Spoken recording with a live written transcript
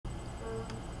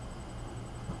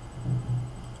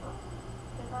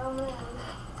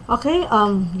Okay,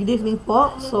 good evening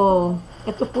po. So,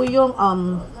 ito po yung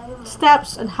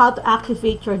steps on how to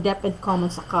activate your DepEd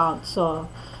Commons account.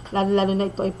 So, lalo na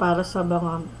ito ay para sa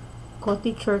mga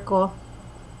co-teacher ko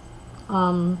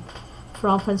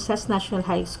from Frances National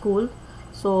High School.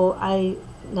 So,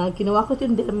 ginawa ko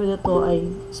yung demo na to ay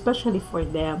especially for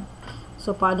them.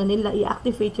 So, paano nila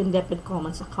i-activate yung DepEd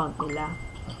Commons account nila.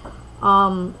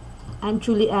 I'm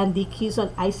Julie Ann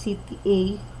Kizon,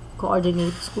 ICTA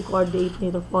school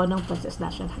coordinator po ng Frances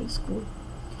National High School.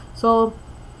 So,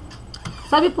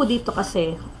 sabi po dito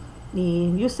kasi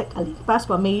ni Yusek Ali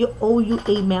Paspa, may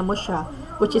OUA memo siya,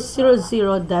 which is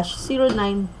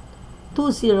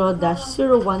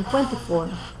 00-0920-0124.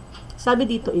 Sabi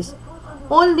dito is,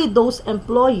 only those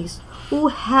employees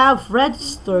who have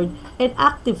registered and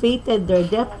activated their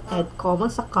DepEd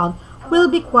Commons account will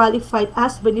be qualified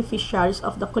as beneficiaries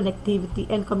of the connectivity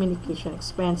and communication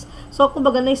expense. So,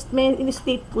 kumbaga,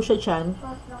 in-state po siya dyan.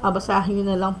 Basahin nyo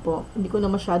na lang po. Hindi ko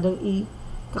na masyadong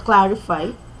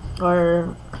i-clarify or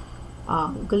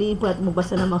galiin po natin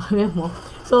mabasa ng mga memo.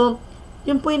 So,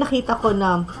 yun po yung nakita ko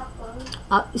na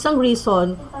isang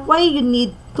reason why you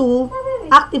need to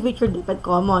activate your DepEd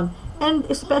Common. And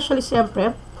especially,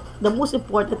 siyempre, the most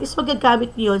important is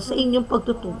magagamit niyo sa inyong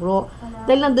pagtuturo.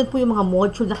 Dahil nandun po yung mga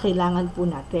module na kailangan po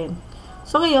natin.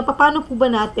 So ngayon, paano po ba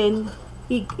natin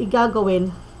igagawin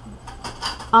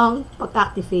ang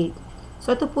pag-activate?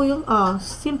 So ito po yung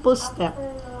simple step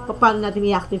paano natin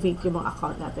i-activate yung mga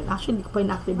account natin. Actually, hindi ko pa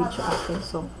in-activate yung akin.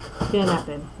 So, tingnan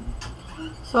natin.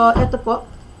 So, ito po.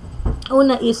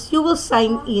 Una is, you will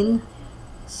sign in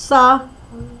sa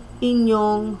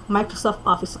inyong Microsoft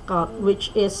Office account,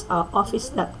 which is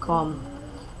office.com.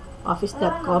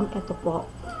 Office.com, ito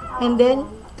po. And then,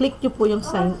 click nyo po yung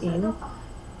sign in.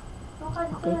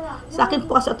 Okay. Sa akin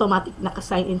po kasi automatic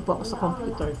naka-sign in po ako sa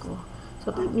computer ko.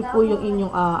 So, type nyo po yung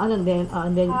inyong, and then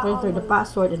enter the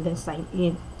password and then sign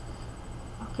in.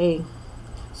 Okay.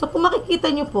 So, kung makikita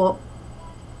nyo po,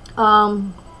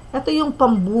 ito yung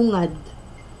pambungad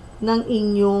ng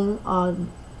inyong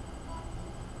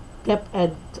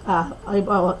DepEd,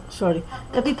 sorry.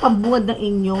 Ito yung pambungad ng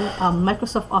inyong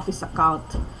Microsoft Office account.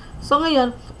 So,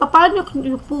 ngayon, paano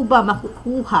nyo po ba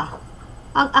makukuha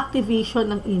ang activation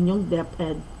ng inyong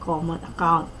DepEd Common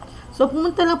account? So,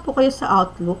 pumunta lang po kayo sa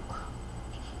Outlook.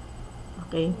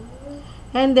 Okay?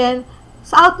 And then,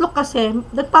 sa Outlook kasi,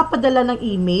 nagpapadala ng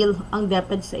email ang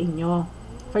DepEd sa inyo.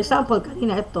 For example,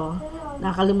 kanina ito,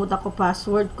 nakalimutan ko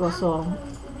password ko, so,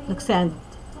 nag-send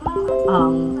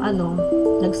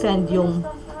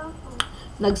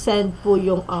po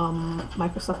yung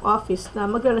Microsoft Office na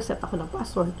magre-reset ako ng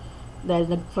password dahil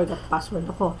nag-forget password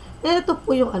ako. And ito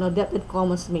po yung DepEd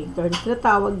Commons Maker na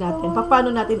tinatawag natin. Paano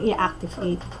natin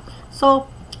i-activate? So,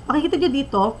 makikita nyo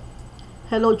dito,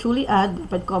 hello Julie Ann,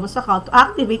 DepEd Commons account. To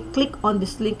activate, click on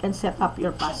this link and set up your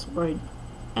password.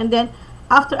 And then,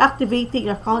 after activating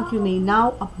your account, you may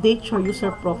now update your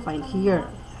user profile here.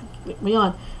 Click mo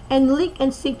yun. And link and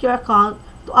sync your account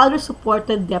to other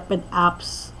supported DepEd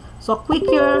apps. So,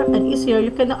 quicker and easier,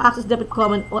 you can now access DepEd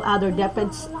Commons or other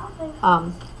DepEds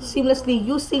seamlessly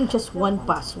using just one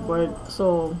password.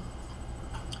 So,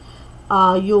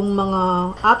 yung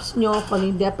mga apps nyo, kung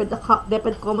yung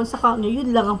DepEd Commons account nyo,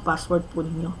 yun lang ang password po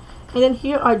ninyo. And then,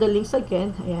 here are the links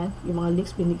again. Ayan, yung mga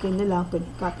links binigay na lang, pwede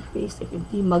copy-paste if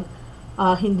hindi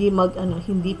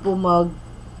po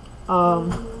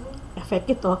effect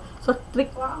ito. So,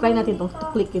 try natin to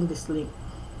click in this link.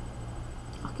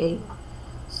 Okay.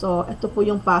 So, ito po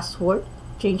yung password.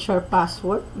 Change your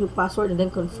password. Yung password and then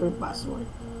confirm password.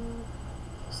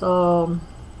 So,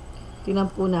 tingnan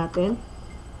po natin.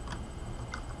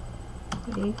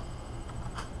 Okay.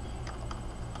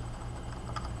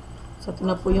 So, ito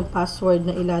na po yung password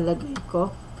na ilalagay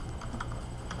ko.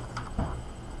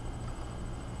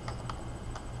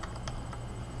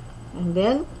 And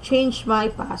then, change my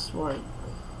password.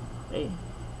 Okay.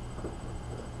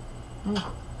 Ay.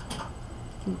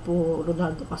 Hindi po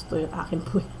Ronaldo Castro yung akin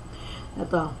po.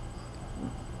 Ito.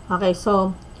 Okay,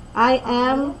 so, I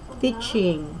am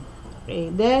teaching.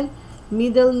 Okay, then,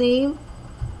 middle name,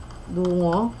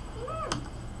 Dungo.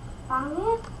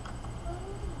 Pangit.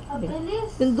 Okay.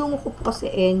 Yung Dungo ko po kasi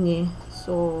Enye.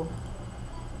 So,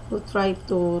 we'll try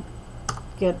to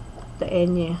get the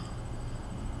Enye.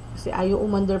 Kasi ayaw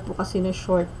umandar po kasi na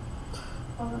short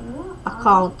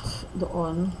account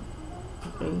doon.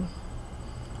 Okay.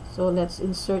 So, let's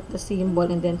insert the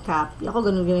symbol and then copy. Ako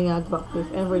ganun ginagawa ko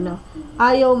if ever na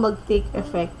ayaw mag-take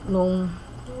effect nung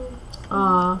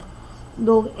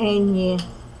enye.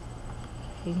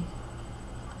 Okay.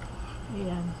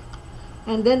 Ayan.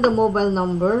 And then the mobile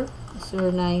number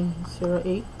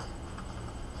 0908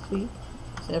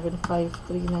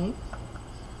 7539.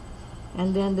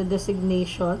 And then the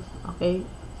designation, okay?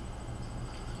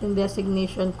 Yung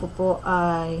designation ko po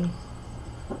ay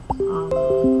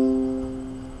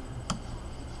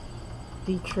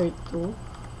teacher 2.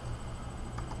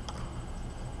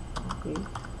 Okay.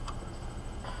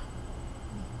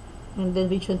 And then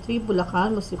Region 3,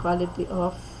 Bulacan, Municipality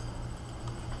of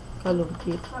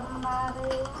Kalumpit.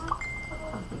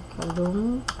 Okay,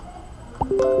 Kalumpit.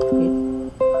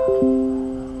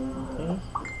 Okay.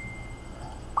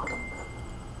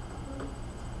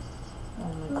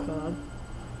 Oh my God.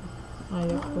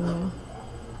 Ayaw ko na.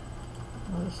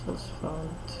 Results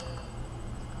found.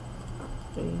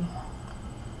 Okay.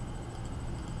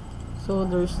 So,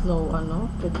 there's no,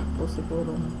 pwede po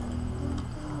siguro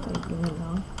type na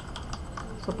lang.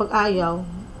 So, pag ayaw,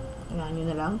 ayan nyo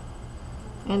na lang.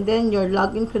 And then, your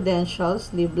login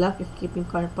credentials, leave blank if keeping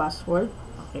current password.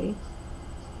 Okay.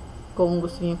 Kung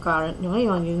gusto nyo yung current nyo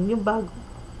ngayon, yun yung bago.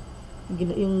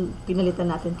 Yung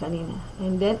pinalitan natin kanina.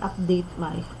 And then, update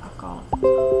my account.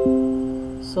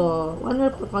 So, one more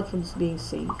account is being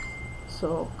saved.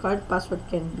 So, current password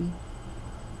can't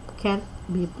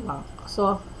be blocked.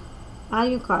 So,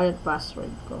 yung current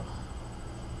password ko.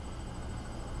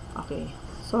 Okay.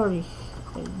 Sorry.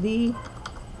 Okay.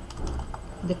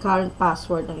 The current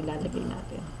password ang ilalagay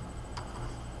natin.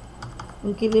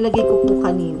 Yung kinilagay ko po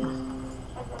kanina.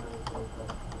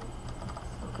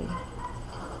 Okay.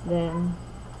 Then,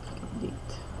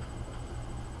 update.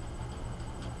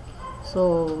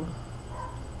 So,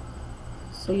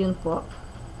 yun po.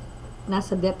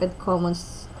 Nasa DepEd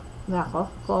Commons na ako.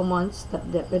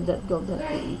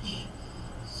 commons.deped.gov.ph.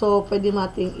 So, pwede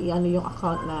natin i-ano yung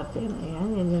account natin.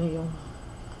 Ayan, yan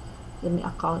yung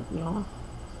account nyo.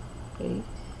 Okay.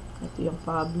 Ito yung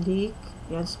public.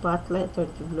 Ayan, spotlight,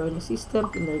 alternative learning system,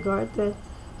 kindergarten,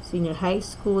 senior high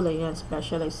school, ayan,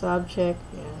 specialized subject.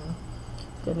 Ayan.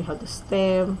 Then we have the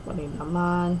STEM, ano yung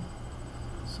naman.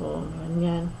 So, meron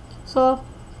yan. So,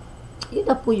 yun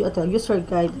na po yung user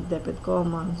guide ng DepEd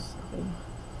Commons. Okay.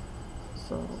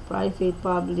 So, private,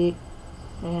 public,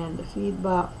 and the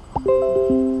feedback.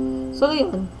 So,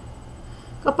 yun.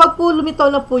 Kapag po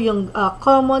lumitaw na po yung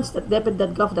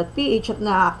commons.deped.gov.ph at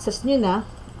na-access nyo na,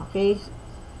 okay,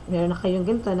 meron na kayong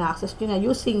ganito, na-access nyo na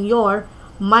using your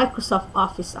Microsoft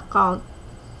Office account,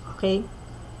 okay,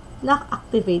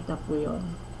 na-activate na po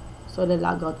yun. So,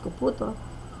 na-logout ko po to.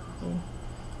 Okay.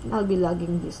 And I'll be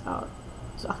logging this out.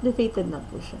 So, activated na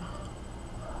po siya.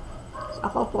 So,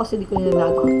 ako po kasi hindi ko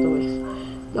nila-logout to eh.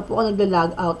 Hindi po ako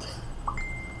nagla-logout.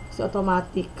 Kasi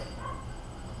automatic.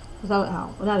 So,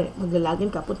 kunwari,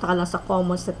 maglalagin ka, punta ka lang sa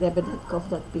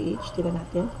commons.deped.gov.ph. Tignan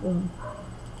natin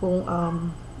kung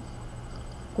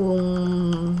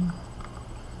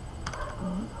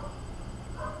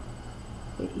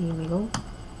email.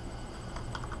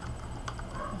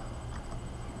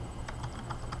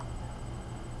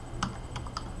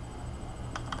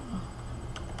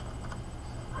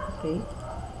 Okay.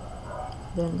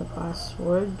 Then the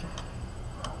password.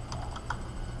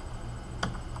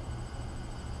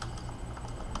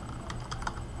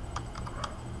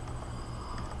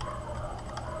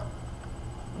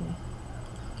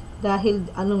 Dahil,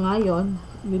 ano nga yun,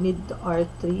 you need the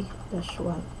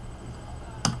R3-1.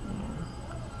 Ayan.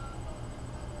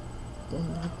 Then,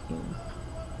 login.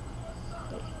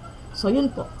 Okay. So, yun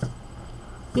po.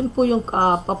 Yun po yung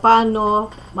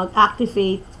paano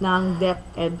mag-activate ng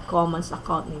DepEd Commons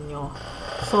account ninyo.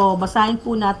 So, basahin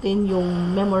po natin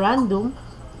yung memorandum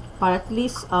para at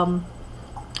least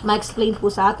ma-explain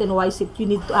po sa atin why is it you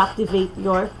need to activate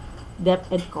your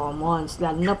DepEd Commons.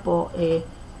 Lalo na po,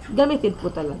 gamitin po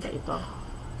talaga ito.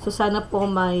 So, sana po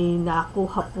may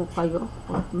nakuha po kayo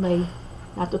o may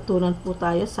natutunan po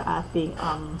tayo sa ating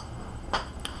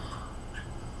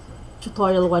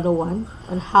tutorial 101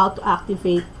 on how to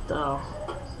activate the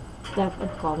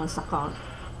DepEd Commons account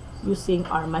using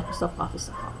our Microsoft Office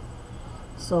account.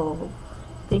 So,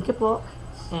 thank you po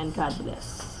and God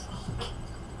bless.